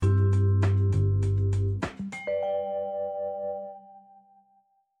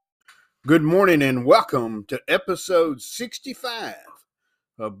Good morning and welcome to episode 65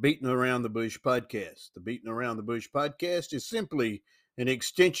 of Beating Around the Bush podcast. The Beating Around the Bush podcast is simply an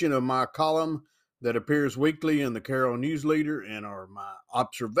extension of my column that appears weekly in the Carroll News Leader and are my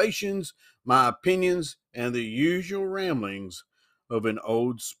observations, my opinions, and the usual ramblings of an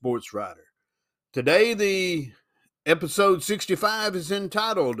old sports writer. Today, the episode 65 is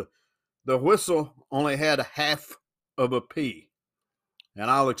entitled The Whistle Only Had a Half of a P. And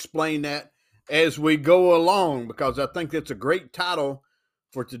I'll explain that as we go along because I think that's a great title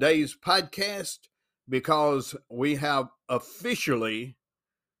for today's podcast because we have officially,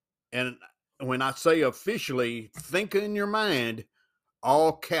 and when I say officially, think in your mind,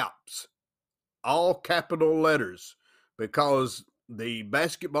 all caps, all capital letters, because the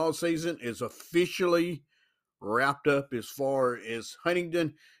basketball season is officially wrapped up as far as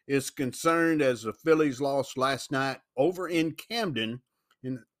Huntington is concerned, as the Phillies lost last night over in Camden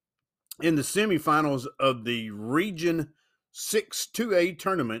in the semifinals of the Region 6-2A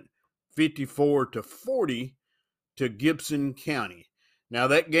tournament, 54-40 to Gibson County. Now,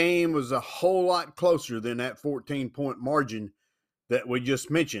 that game was a whole lot closer than that 14-point margin that we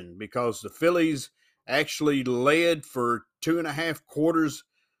just mentioned because the Phillies actually led for 2.5 quarters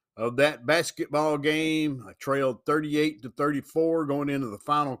of that basketball game. I trailed 38-34 going into the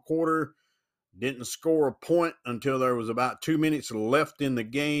final quarter. Didn't score a point until there was about 2 minutes left in the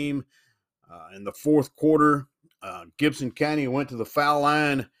game. In the fourth quarter, Gibson County went to the foul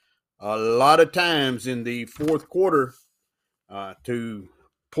line a lot of times in the fourth quarter to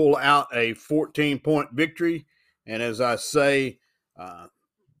pull out a 14-point victory. And as I say,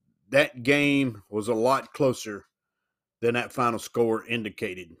 that game was a lot closer than that final score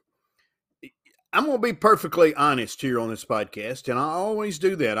indicated. I'm going to be perfectly honest here on this podcast, and I always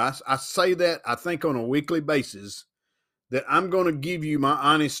do that. I say that, I think, on a weekly basis, that I'm going to give you my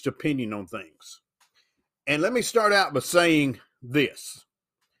honest opinion on things. And let me start out by saying this,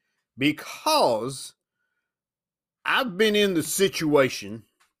 because I've been in the situation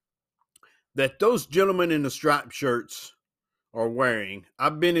that those gentlemen in the striped shirts are wearing.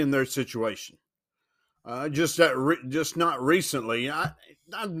 I've been in their situation. Just not recently.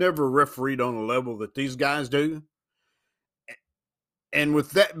 I've never refereed on a level that these guys do. And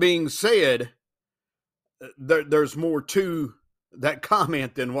with that being said, there's more to that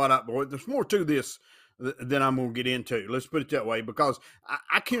comment than there's more to this than I'm going to get into. Let's put it that way, because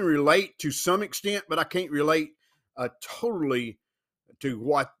I can relate to some extent, but I can't relate totally to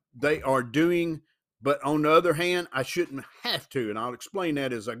what they are doing. But on the other hand, I shouldn't have to, and I'll explain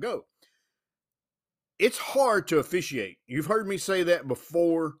that as I go. It's hard to officiate. You've heard me say that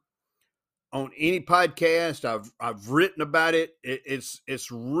before on any podcast. I've written about it.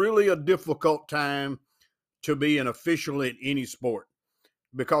 It's really a difficult time to be an official in any sport,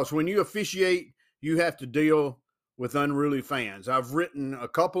 because when you officiate, you have to deal with unruly fans. I've written a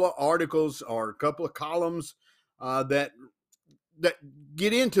couple of articles or a couple of columns that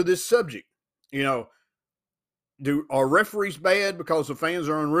get into this subject. You know, are referees bad because the fans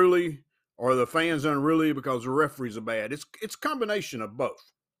are unruly, or are the fans unruly because the referees are bad? It's a combination of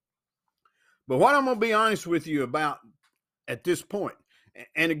both. But what I'm going to be honest with you about at this point,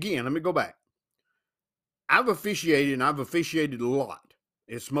 and again, let me go back. I've officiated, and I've officiated a lot.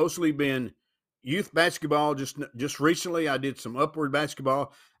 It's mostly been youth basketball. Just recently, I did some upward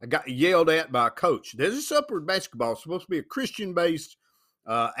basketball. I got yelled at by a coach. This upward basketball is supposed to be a Christian-based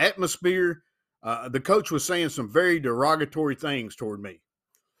atmosphere. The coach was saying some very derogatory things toward me.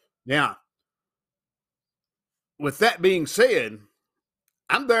 Now, with that being said,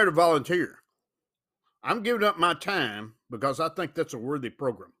 I'm there to volunteer. I'm giving up my time because I think that's a worthy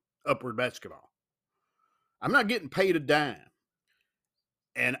program, upward basketball. I'm not getting paid a dime.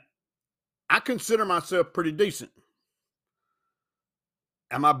 And I consider myself pretty decent.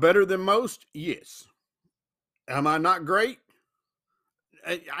 Am I better than most? Yes. Am I not great?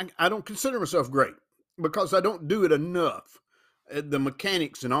 I don't consider myself great because I don't do it enough. The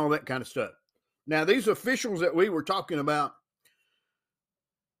mechanics and all that kind of stuff. Now, these officials that we were talking about,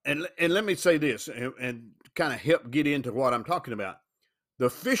 and let me say this and kind of help get into what I'm talking about. The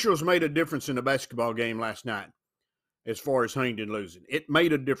officials made a difference in the basketball game last night as far as Huntington losing. It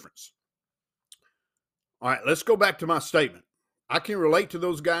made a difference. All right, let's go back to my statement. I can relate to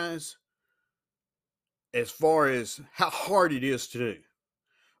those guys as far as how hard it is to do.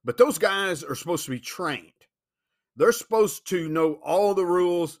 But those guys are supposed to be trained. They're supposed to know all the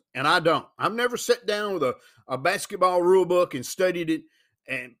rules, and I don't. I've never sat down with a basketball rule book and studied it,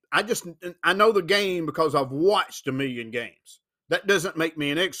 and I know the game because I've watched a million games. That doesn't make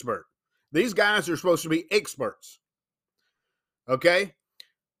me an expert. These guys are supposed to be experts. Okay?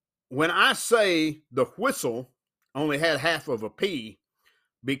 when I say the whistle only had half of a P,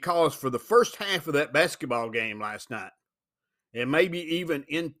 because for the first half of that basketball game last night, and maybe even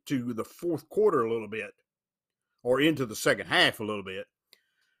into the fourth quarter a little bit, or into the second half a little bit,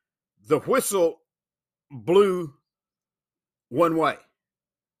 the whistle blew one way.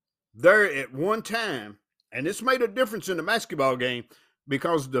 There at one time, and this made a difference in the basketball game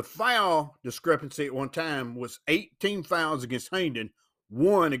because the foul discrepancy at one time was 18 fouls against Hayden,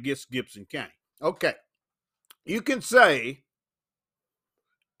 1 against Gibson County. Okay, you can say,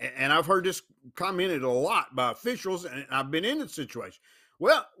 and I've heard this commented a lot by officials, and I've been in the situation.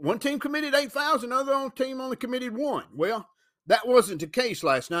 Well, one team committed 8 fouls, another team only committed 1. Well, that wasn't the case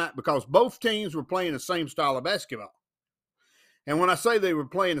last night because both teams were playing the same style of basketball. And when I say they were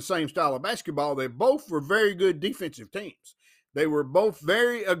playing the same style of basketball, they both were very good defensive teams. They were both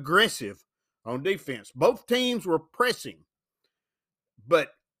very aggressive on defense. Both teams were pressing. But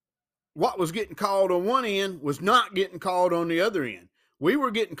what was getting called on one end was not getting called on the other end. We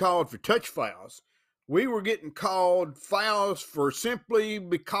were getting called for touch fouls. We were getting called fouls for simply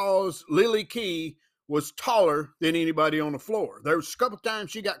because Lily Key was taller than anybody on the floor. There was a couple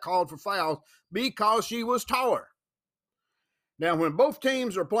times she got called for fouls because she was taller. Now, when both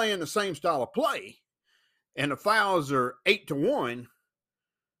teams are playing the same style of play and the fouls are 8-1,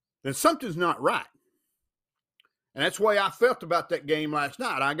 then something's not right. And that's the way I felt about that game last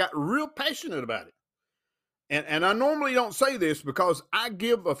night. I got real passionate about it. And I normally don't say this because I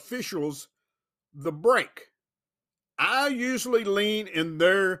give officials the break. I usually lean in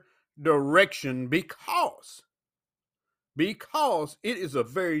their direction because it is a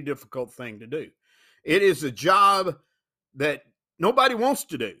very difficult thing to do. It is a job that nobody wants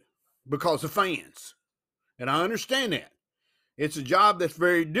to do because of fans. And I understand that. It's a job that's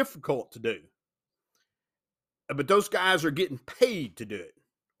very difficult to do. But those guys are getting paid to do it.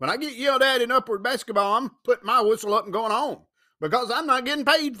 When I get yelled at in upward basketball, I'm putting my whistle up and going home because I'm not getting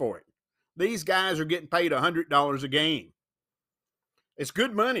paid for it. These guys are getting paid $100 a game. It's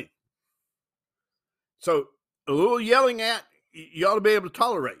good money. So a little yelling at, you ought to be able to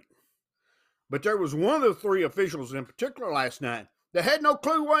tolerate. But there was one of the 3 officials in particular last night that had no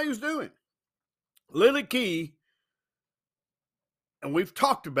clue what he was doing. Lily Key, and we've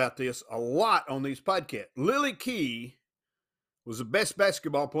talked about this a lot on these podcasts. Lily Key was the best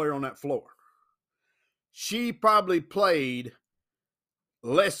basketball player on that floor. She probably played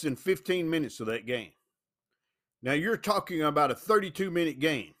less than 15 minutes of that game. Now you're talking about a 32-minute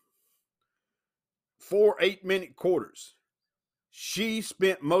game. 4 8-minute quarters. She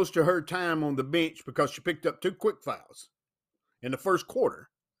spent most of her time on the bench because she picked up 2 quick fouls in the first quarter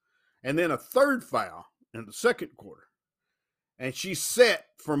and then a third foul in the second quarter. And she sat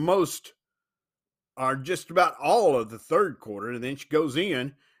for most or just about all of the third quarter, and then she goes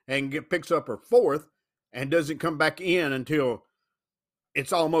in and picks up her 4th and doesn't come back in until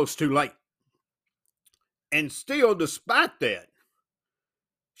it's almost too late. And still, despite that,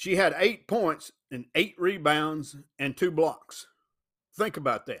 she had 8 points and 8 rebounds and 2 blocks. Think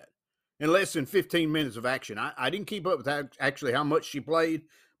about that. In less than 15 minutes of action. I didn't keep up with actually how much she played,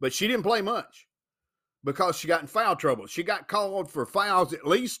 but she didn't play much because she got in foul trouble. She got called for fouls at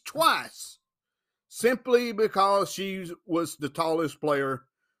least twice simply because she was the tallest player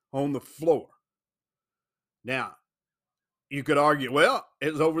on the floor. Now, you could argue, well,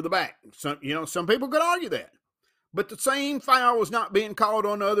 it was over the back. Some people could argue that. But the same foul was not being called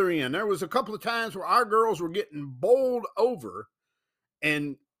on the other end. There was a couple of times where our girls were getting bowled over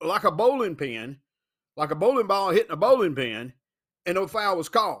and like a bowling pin, like a bowling ball hitting a bowling pin, and no foul was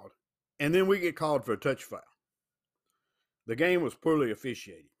called. And then we get called for a touch foul. The game was poorly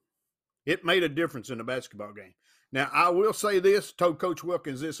officiated. It made a difference in the basketball game. Now, I will say this, told Coach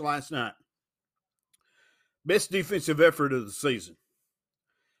Wilkins this last night. Best defensive effort of the season.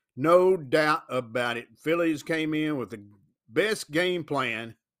 No doubt about it. Phillies came in with the best game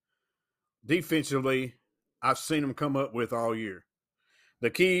plan defensively I've seen them come up with all year. The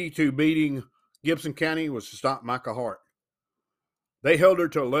key to beating Gibson County was to stop Micah Hart. They held her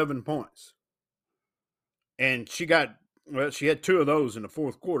to 11 points. And she had 2 of those in the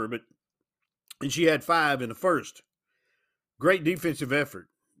fourth quarter, and she had 5 in the first. Great defensive effort.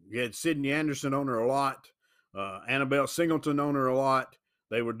 You had Sydney Anderson on her a lot. Annabelle Singleton on her a lot.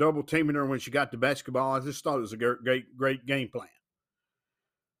 They were double teaming her when she got the basketball. I just thought it was a great game plan.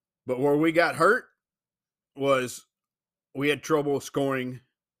 But where we got hurt was we had trouble scoring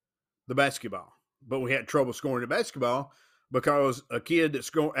the basketball. But we had trouble scoring the basketball because a kid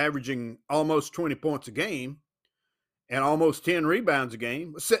that's averaging almost 20 points a game and almost 10 rebounds a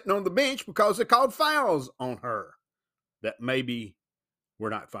game was sitting on the bench because they called fouls on her that maybe were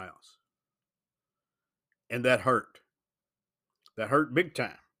not fouls. And that hurt. That hurt big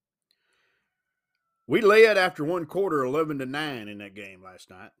time. We led after one quarter 11-9 in that game last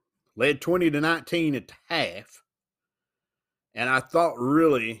night. Led 20-19 at the half. And I thought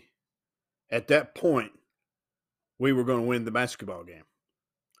really at that point we were going to win the basketball game.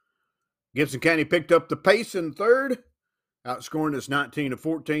 Gibson County picked up the pace in the third, outscoring us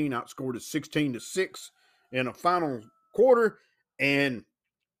 19-14, outscored us 16-6 in the final quarter. And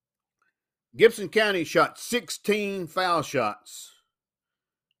Gibson County shot 16 foul shots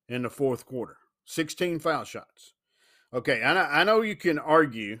in the fourth quarter. 16 foul shots. Okay, I know you can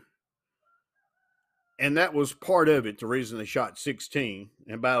argue, and that was part of it, the reason they shot 16.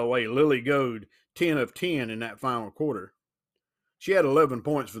 And by the way, Lily Goad, 10 of 10 in that final quarter. She had 11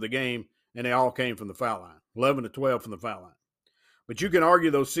 points for the game, and they all came from the foul line. 11 to 12 from the foul line. But you can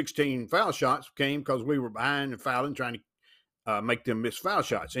argue those 16 foul shots came because we were behind and fouling, trying to make them miss foul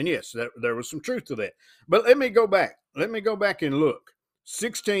shots. And yes, there was some truth to that. But let me go back. Let me go back and look.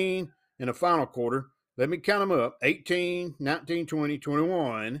 16 in the final quarter. Let me count them up. 18, 19, 20,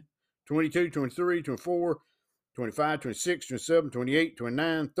 21, 22, 23, 24, 25, 26, 27, 28,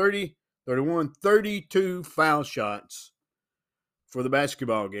 29, 30, 31, 32 foul shots for the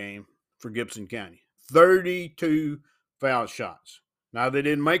basketball game for Gibson County. 32 foul shots. Now, they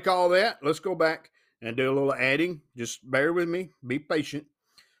didn't make all that. Let's go back and do a little adding. Just bear with me. Be patient.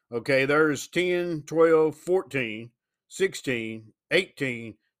 Okay, there's 10, 12, 14, 16,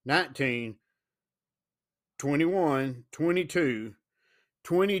 18, 19, 21, 22,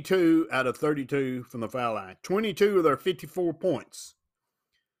 22 out of 32 from the foul line. 22 of their 54 points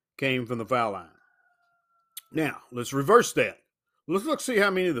came from the foul line. Now, let's reverse that. Let's see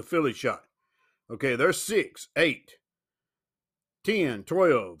how many of the Phillies shot. Okay, there's 6, 8, 10,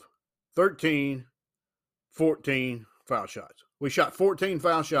 12, 13, 14 foul shots. We shot 14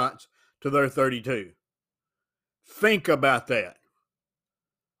 foul shots to their 32. Think about that.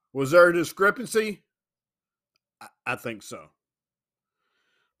 Was there a discrepancy? I think so.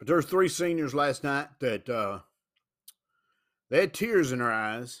 But there's 3 seniors last night that they had tears in their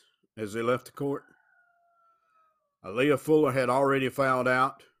eyes as they left the court. Aaliyah Fuller had already fouled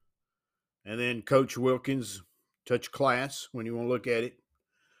out. And then Coach Wilkins, touch class when you want to look at it,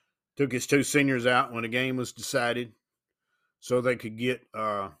 took his 2 seniors out when the game was decided so they could get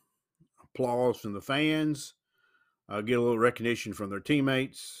applause from the fans, get a little recognition from their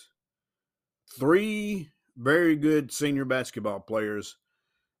teammates. 3 very good senior basketball players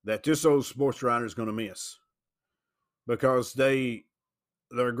that this old sports writer is going to miss because they're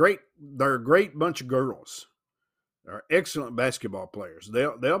a great bunch of girls. They're excellent basketball players.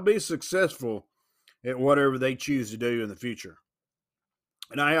 They'll be successful at whatever they choose to do in the future.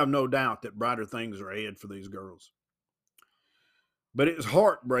 And I have no doubt that brighter things are ahead for these girls. But it's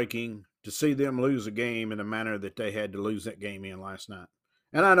heartbreaking to see them lose a game in the manner that they had to lose that game in last night.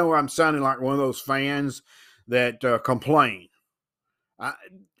 And I know I'm sounding like one of those fans that complain.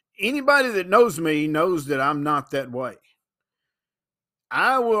 Anybody that knows me knows that I'm not that way.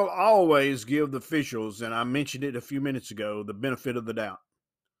 I will always give the officials, and I mentioned it a few minutes ago, the benefit of the doubt.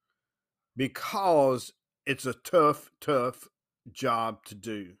 Because it's a tough, tough job to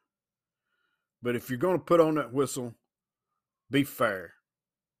do. But if you're going to put on that whistle, be fair.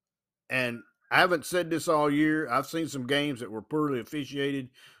 And I haven't said this all year. I've seen some games that were poorly officiated.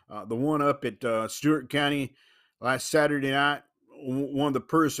 The one up at Stewart County last Saturday night, one of the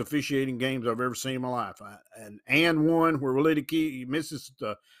poorest officiating games I've ever seen in my life. And one where Lily Key misses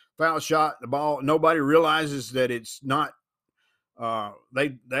the foul shot, the ball. Nobody realizes that it's not.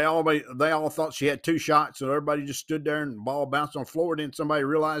 They all thought she had 2 shots, so everybody just stood there and the ball bounced on the floor. Then somebody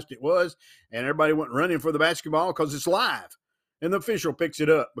realized it was, and everybody went running for the basketball because it's live. And the official picks it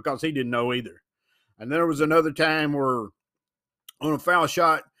up because he didn't know either. And there was another time where on a foul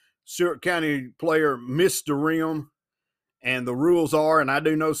shot, Stewart County player missed the rim. And the rules are, and I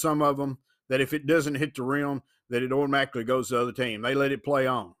do know some of them, that if it doesn't hit the rim, that it automatically goes to the other team. They let it play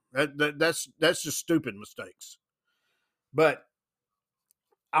on. That's just stupid mistakes. But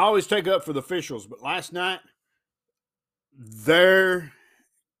I always take up for the officials. But last night, their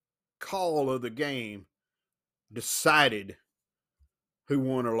call of the game decided who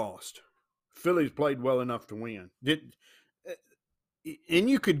won or lost. Phillies played well enough to win. And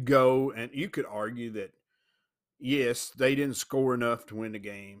you could go and you could argue that, yes, they didn't score enough to win the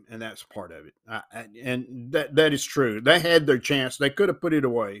game, and that's part of it. And that is true. They had their chance. They could have put it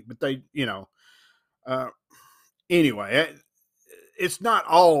away, but they, anyway, it's not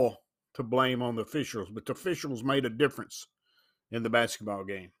all to blame on the officials, but the officials made a difference in the basketball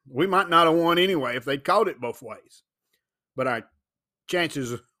game. We might not have won anyway if they'd called it both ways. But I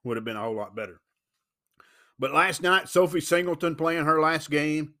chances would have been a whole lot better. But last night, Sophie Singleton playing her last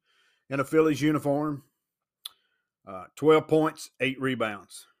game in a Phillies uniform, 12 points, 8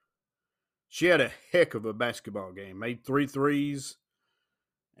 rebounds. She had a heck of a basketball game, made 3 threes.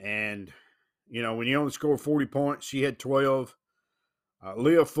 And, when you only score 40 points, she had 12.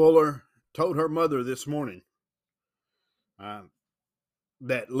 Leah Fuller told her mother this morning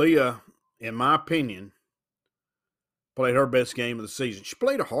that Leah, in my opinion, played her best game of the season. She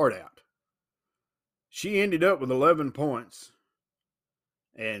played her heart out. She ended up with 11 points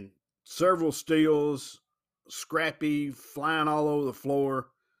and several steals, scrappy, flying all over the floor.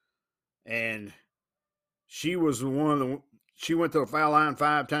 And she was she went to the foul line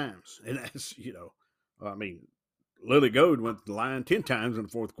 5 times. And that's, Lily Gold went to the line 10 times in the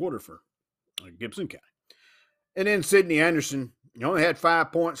fourth quarter for Gibson County. And then Sydney Anderson, only had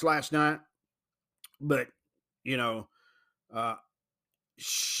 5 points last night. But,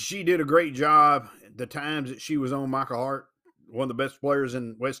 she did a great job the times that she was on Michael Hart, one of the best players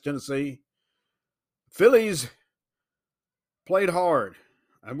in West Tennessee. Phillies played hard.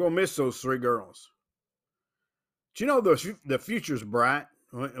 I'm going to miss those 3 girls. But the future's bright.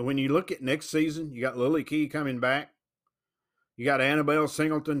 When you look at next season, you got Lily Key coming back. You got Annabelle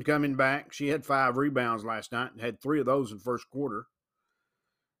Singleton coming back. She had 5 rebounds last night and had 3 of those in the first quarter.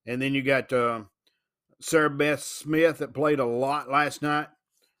 And then you got Sarah Beth Smith that played a lot last night.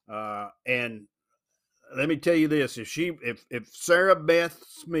 And let me tell you this, if Sarah Beth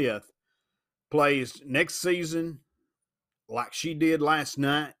Smith plays next season like she did last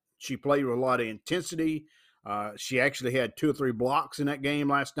night, she played with a lot of intensity. She actually had 2 or 3 blocks in that game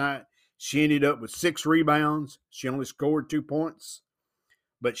last night. She ended up with 6 rebounds. She only scored 2 points.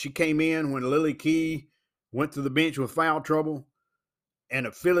 But she came in when Lily Key went to the bench with foul trouble, and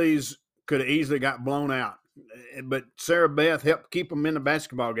the Phillies could have easily got blown out. But Sarah Beth helped keep them in the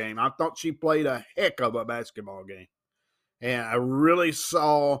basketball game. I thought she played a heck of a basketball game. And I really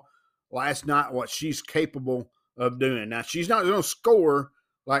saw last night what she's capable of doing. Now, she's not going to score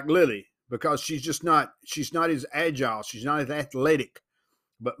like Lily because she's not as agile. She's not as athletic.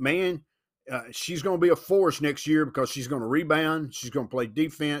 But, man, she's going to be a force next year because she's going to rebound. She's going to play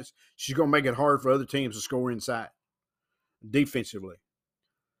defense. She's going to make it hard for other teams to score inside defensively.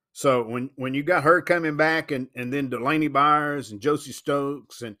 So when you got her coming back and then Delaney Byers and Josie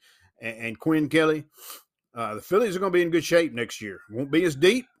Stokes and Quinn Kelly, the Phillies are going to be in good shape next year. Won't be as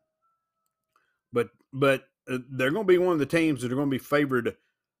deep, but they're going to be one of the teams that are going to be favored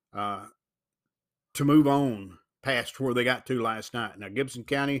to move on past where they got to last night. Now, Gibson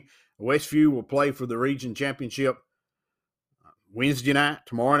County, Westview will play for the region championship Wednesday night,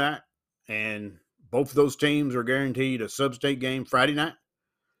 tomorrow night, and both of those teams are guaranteed a sub-state game Friday night.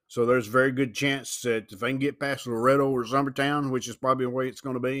 So there's a very good chance that if they can get past Loretto or Summertown, which is probably the way it's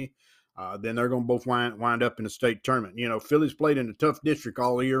going to be, then they're going to both wind up in the state tournament. Phillies played in a tough district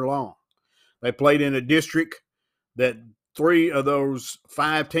all year long. They played in a district that 3 of those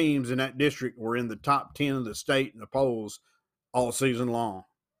 5 teams in that district were in the top 10 of the state in the polls all season long.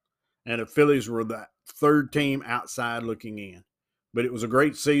 And the Phillies were the 3rd team outside looking in. But it was a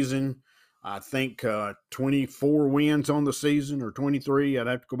great season. I think 24 wins on the season or 23. I'd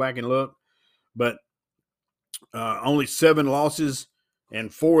have to go back and look. But only 7 losses,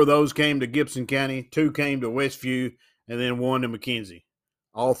 and 4 of those came to Gibson County, 2 came to Westview, and then 1 to McKenzie.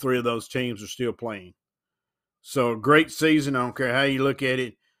 All 3 of those teams are still playing. So, great season. I don't care how you look at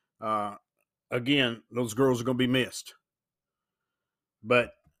it. Again, those girls are going to be missed.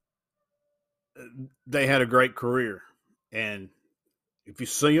 But they had a great career. And if you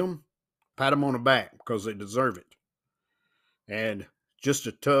see them, pat them on the back because they deserve it. And just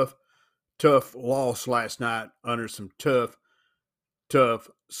a tough loss last night under some tough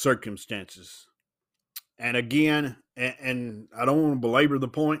circumstances. And again, and I don't want to belabor the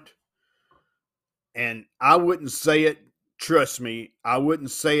point, and I wouldn't say it, trust me, I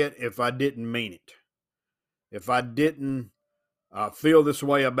wouldn't say it if I didn't mean it. If I didn't feel this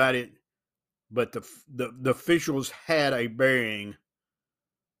way about it, but the officials had a bearing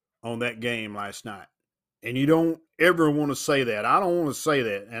on that game last night. And you don't ever want to say that. I don't want to say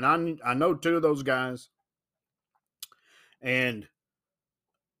that. And I know 2 of those guys, and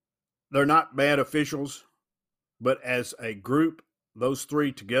they're not bad officials, but as a group, those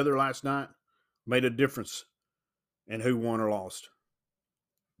 3 together last night made a difference in who won or lost.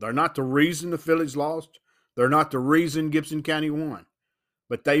 They're not the reason the Phillies lost. They're not the reason Gibson County won.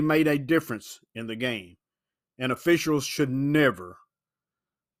 But they made a difference in the game. And officials should never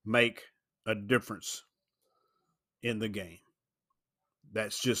make a difference in the game.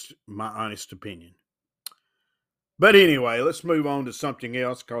 That's just my honest opinion. But anyway, let's move on to something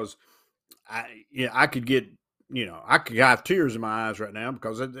else because I could get, I could have tears in my eyes right now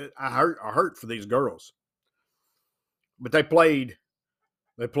because I hurt for these girls. But they played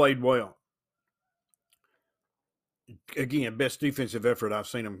well. Again, best defensive effort I've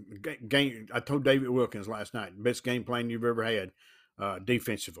seen them. I told David Wilkins last night, best game plan you've ever had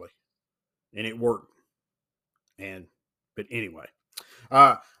defensively, and it worked. But anyway,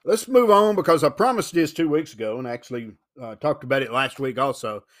 let's move on because I promised this 2 weeks ago and actually talked about it last week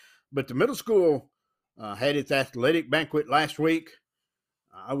also. But the middle school had its athletic banquet last week.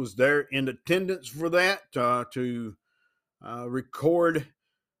 I was there in attendance for that to record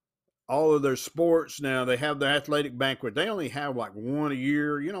all of their sports. Now they have the athletic banquet. They only have like one a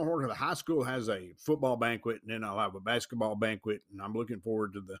year. Where the high school has a football banquet, and then I'll have a basketball banquet. And I'm looking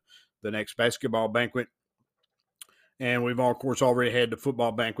forward to the next basketball banquet. And we've of course already had the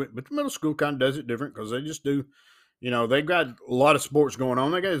football banquet, but the middle school kind of does it different because they just do. They've got a lot of sports going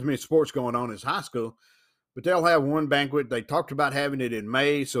on. They got as many sports going on as high school, but they'll have one banquet. They talked about having it in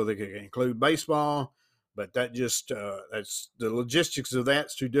May so they could include baseball. But that just that's the logistics of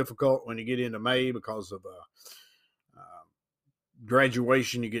that's too difficult when you get into May because of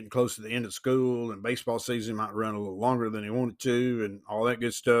graduation. You're getting close to the end of school, and baseball season might run a little longer than they wanted to, and all that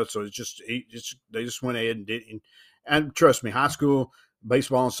good stuff. So they just went ahead and did. And trust me, high school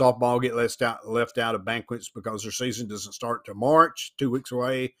baseball and softball get left out of banquets because their season doesn't start till March, 2 weeks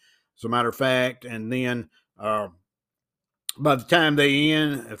away, as a matter of fact, and then. By the time they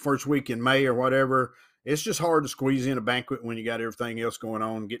end, the first week in May or whatever, it's just hard to squeeze in a banquet when you got everything else going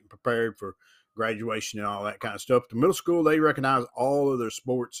on, getting prepared for graduation and all that kind of stuff. The middle school, they recognize all of their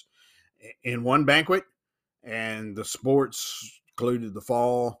sports in one banquet, and the sports included the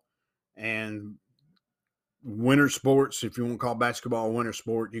fall and winter sports. If you want to call basketball a winter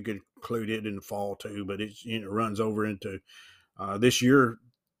sport, you could include it in the fall too, but it runs over into this year.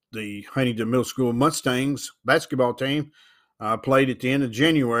 The Huntington Middle School Mustangs basketball team played at the end of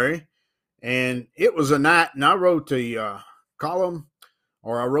January, and it was a night. And I wrote the column,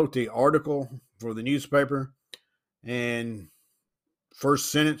 or I wrote the article for the newspaper, and first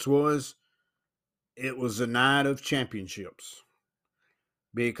sentence was, "It was a night of championships."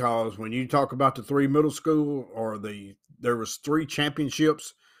 Because when you talk about the three middle school, there was three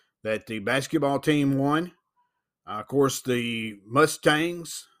championships that the basketball team won. Of course, the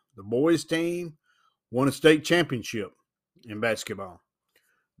Mustangs, the boys team, won a state championship in basketball.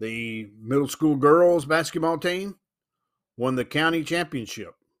 The middle school girls basketball team won the county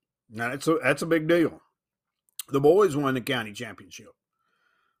championship. Now that's a big deal. The boys won the county championship.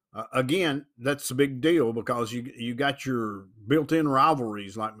 Again, that's a big deal because you got your built-in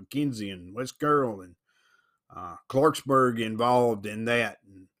rivalries like McKenzie and West Carroll and Clarksburg involved in that.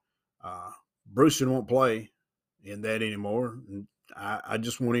 And Brewston won't play in that anymore. And I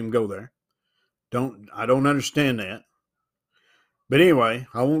just won't even go there. I don't understand that. But anyway,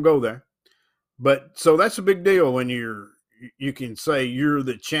 I won't go there. But so that's a big deal when you can say you're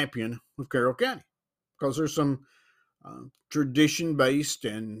the champion of Carroll County because there's some tradition based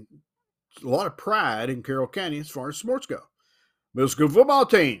and a lot of pride in Carroll County as far as sports go. Middle school football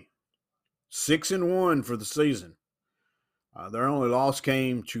team, 6-1 for the season. Their only loss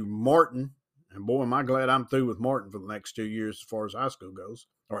came to Martin, and boy, am I glad I'm through with Martin for the next 2 years as far as high school goes,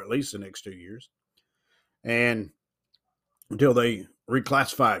 or at least the next 2 years. And until they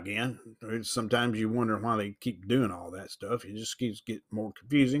reclassify again, sometimes you wonder why they keep doing all that stuff. It just keeps getting more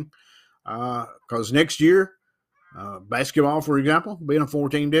confusing. Because next year, basketball, for example, will be in a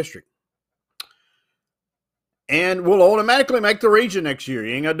 4-team district. And we'll automatically make the region next year.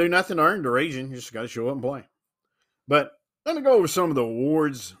 You ain't got to do nothing to earn the region. You just got to show up and play. But let me go over some of the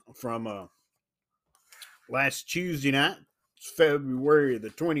awards from last Tuesday night. It's February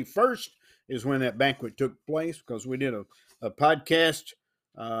the 21st is when that banquet took place because we did a podcast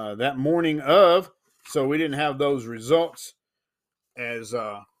that morning of, so we didn't have those results as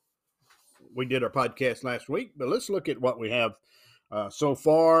we did our podcast last week. But let's look at what we have so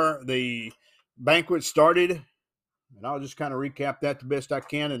far. The banquet started, and I'll just kind of recap that the best I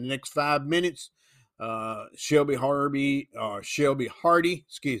can in the next 5 minutes. Shelby Hardy,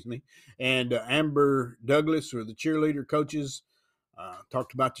 and Amber Douglas were the cheerleader coaches.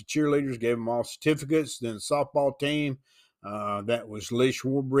 Talked about the cheerleaders, gave them all certificates. Then the softball team, that was Lish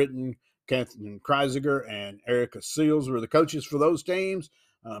Warbritton, Catherine Kreisiger, and Erica Seals were the coaches for those teams.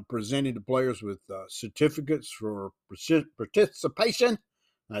 Presented the players with certificates for participation.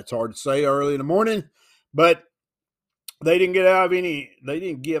 That's hard to say early in the morning, but they didn't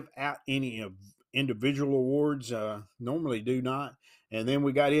give out any individual awards. Normally do not. And then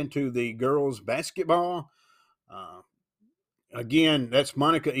we got into the girls basketball. Again, that's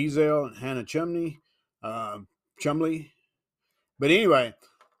Monica Ezel and Hannah Chumley. But anyway,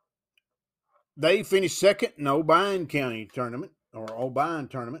 they finished second in the Obion County tournament or Obion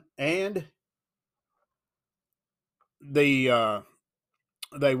tournament, and they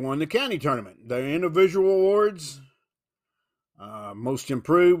won the county tournament. Their individual awards: most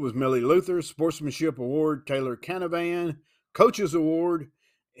improved was Millie Luther, Sportsmanship Award Taylor Canavan, Coaches Award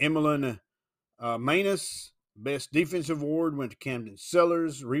Emmeline Manus, Best Defensive Award went to Camden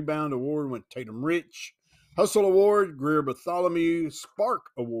Sellers, Rebound Award went to Tatum Rich, Hustle Award Greer Bartholomew, Spark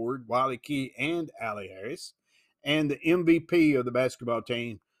Award Wiley Key and Allie Harris, and the MVP of the basketball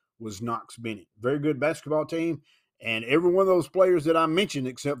team was Knox Bennett. Very good basketball team, and every one of those players that I mentioned,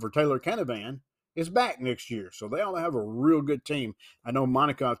 except for Taylor Canavan, is back next year. So they all have a real good team. I know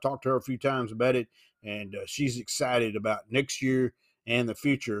Monica, I've talked to her a few times about it, and she's excited about next year and the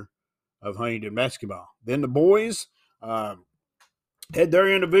future of Huntington basketball. Then the boys had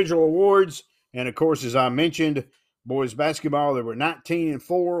their individual awards, and of course, as I mentioned, boys basketball, they were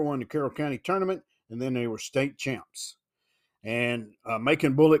 19-4, won the Carroll County tournament, and then they were state champs. And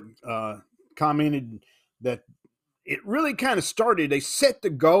Macon Bullock commented that it really kind of started, they set the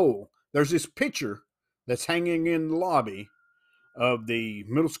goal. There's this picture that's hanging in the lobby of the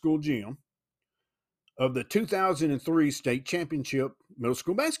middle school gym of the 2003 state championship middle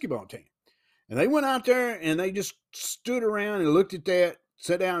school basketball team. And they went out there and they just stood around and looked at that,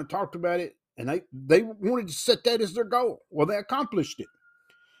 sat down and talked about it. And they wanted to set that as their goal. Well, they accomplished it.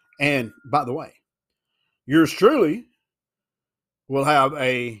 And by the way, yours truly will have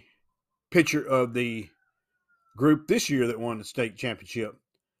a picture of the group this year that won the state championship.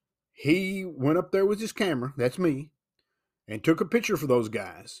 He went up there with his camera, that's me, and took a picture for those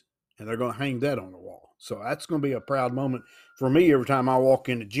guys. And they're going to hang that on the wall. So that's going to be a proud moment for me every time I walk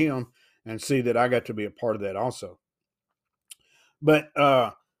in the gym and see that I got to be a part of that also. But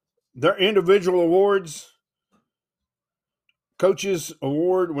their individual awards: Coaches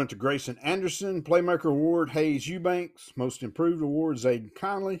Award went to Grayson Anderson, Playmaker Award Hayes Eubanks, Most Improved Award Zayden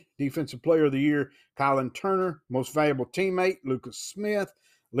Conley, Defensive Player of the Year Kylan Turner, Most Valuable Teammate Lucas Smith,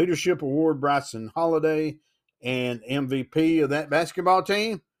 Leadership Award Bryson Holiday, and MVP of that basketball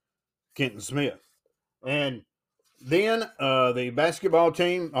team Kenton Smith. And then the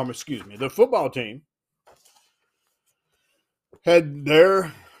football team had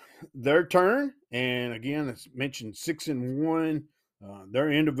their turn. And again, it's mentioned 6-1.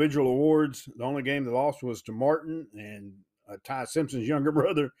 Their individual awards, the only game they lost was to Martin, and Ty Simpson's younger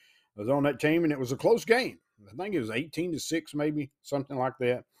brother was on that team, and it was a close game. I think it was 18-6, maybe, something like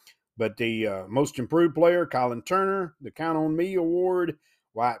that. But the most improved player, Kylan Turner, the Count on Me Award,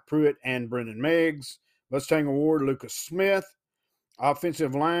 Wyatt Pruitt and Brendan Meggs, Mustang Award, Lucas Smith,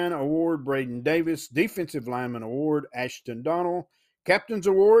 Offensive Line Award, Braden Davis, Defensive Lineman Award, Ashton Donald, Captain's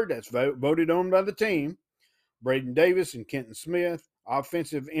Award, that's voted on by the team, Braden Davis and Kenton Smith,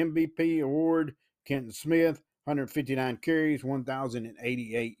 Offensive MVP Award, Kenton Smith, 159 carries,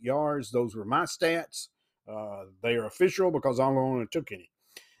 1,088 yards. Those were my stats. They are official because I only took any.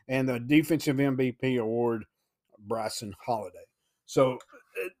 And the Defensive MVP Award, Bryson Holiday. So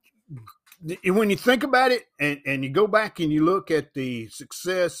when you think about it and you go back and you look at the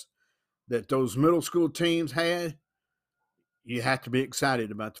success that those middle school teams had, you have to be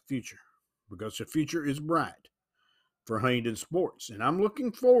excited about the future because the future is bright for Huntington sports. And I'm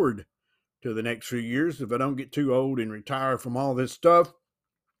looking forward to the next few years if I don't get too old and retire from all this stuff.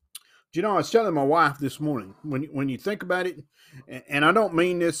 You know, I was telling my wife this morning, when you think about it, and I don't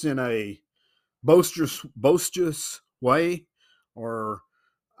mean this in a boisterous way, or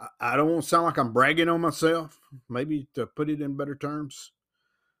I don't want to sound like I'm bragging on myself, maybe to put it in better terms.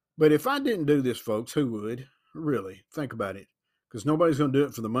 But if I didn't do this, folks, who would? Really, think about it. Because nobody's going to do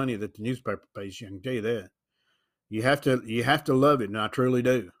it for the money that the newspaper pays you, I can tell you that. You have to love it, and I truly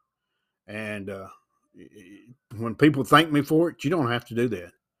do. And when people thank me for it, you don't have to do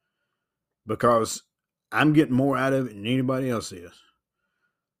that. Because I'm getting more out of it than anybody else is.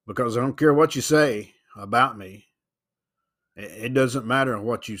 Because I don't care what you say about me. It doesn't matter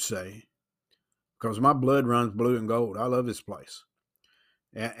what you say. Because my blood runs blue and gold. I love this place.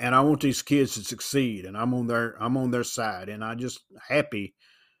 And I want these kids to succeed. And I'm on their side. And I'm just happy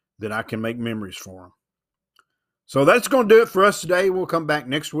that I can make memories for them. So that's going to do it for us today. We'll come back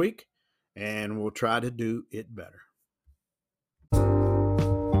next week. And we'll try to do it better.